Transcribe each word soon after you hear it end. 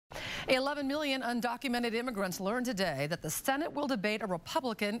11 million undocumented immigrants learned today that the Senate will debate a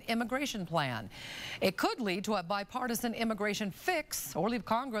Republican immigration plan. It could lead to a bipartisan immigration fix or leave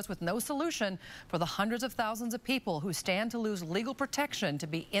Congress with no solution for the hundreds of thousands of people who stand to lose legal protection to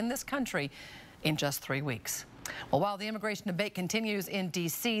be in this country in just 3 weeks. Well, while the immigration debate continues in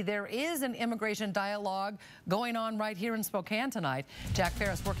D.C., there is an immigration dialogue going on right here in Spokane tonight. Jack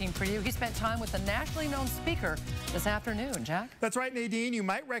Ferris working for you. He spent time with the nationally known speaker this afternoon. Jack? That's right, Nadine. You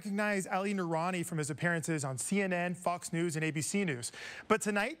might recognize Ali Noorani from his appearances on CNN, Fox News, and ABC News. But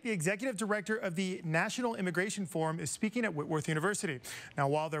tonight, the executive director of the National Immigration Forum is speaking at Whitworth University. Now,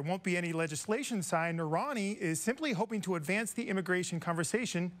 while there won't be any legislation signed, Noorani is simply hoping to advance the immigration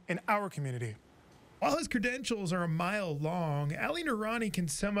conversation in our community. While his credentials are a mile long, Ali Noorani can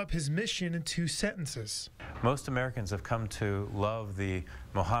sum up his mission in 2 sentences. Most Americans have come to love the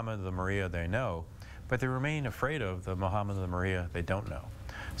Mohammed, the Maria they know, but they remain afraid of the Mohammed, the Maria they don't know.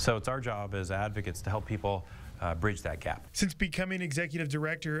 So it's our job as advocates to help people bridge that gap. Since becoming executive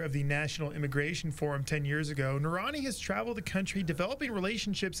director of the National Immigration Forum 10 years ago, Noorani has traveled the country developing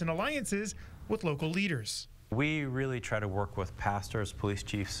relationships and alliances with local leaders. We really try to work with pastors, police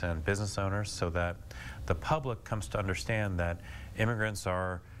chiefs, and business owners so that the public comes to understand that immigrants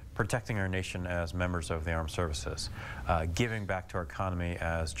are protecting our nation as members of the armed services, giving back to our economy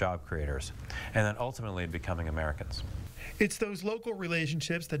as job creators, and then ultimately becoming Americans. It's those local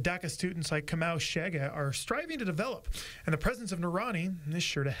relationships that DACA students like Kamau Shega are striving to develop, and the presence of Noorani is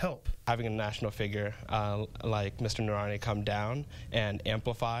sure to help. Having a national figure like Mr. Noorani come down and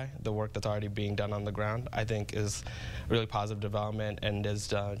amplify the work that's already being done on the ground, I think is a really positive development and is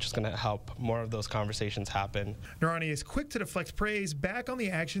just going to help more of those conversations happen. Noorani is quick to deflect praise back on the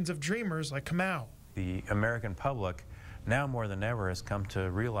actions of dreamers like Kamau. The American public, now more than ever, has come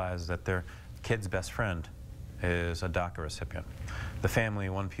to realize that their kid's best friend is a DACA recipient. The family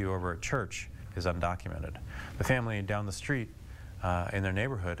one pew over at church is undocumented. The family down the street in their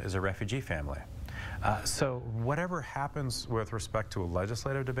neighborhood is a refugee family. So whatever happens with respect to a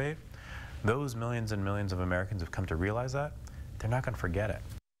legislative debate, those millions and millions of Americans have come to realize that. They're not going to forget it.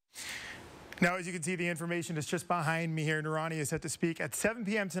 Now, as you can see, the information is just behind me here. Noorani is set to speak at 7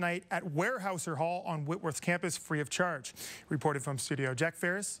 p.m. tonight at Weyerhaeuser Hall on Whitworth's campus, free of charge. Reported from studio, Jack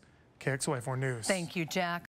Ferris, KXLY4 News. Thank you, Jack.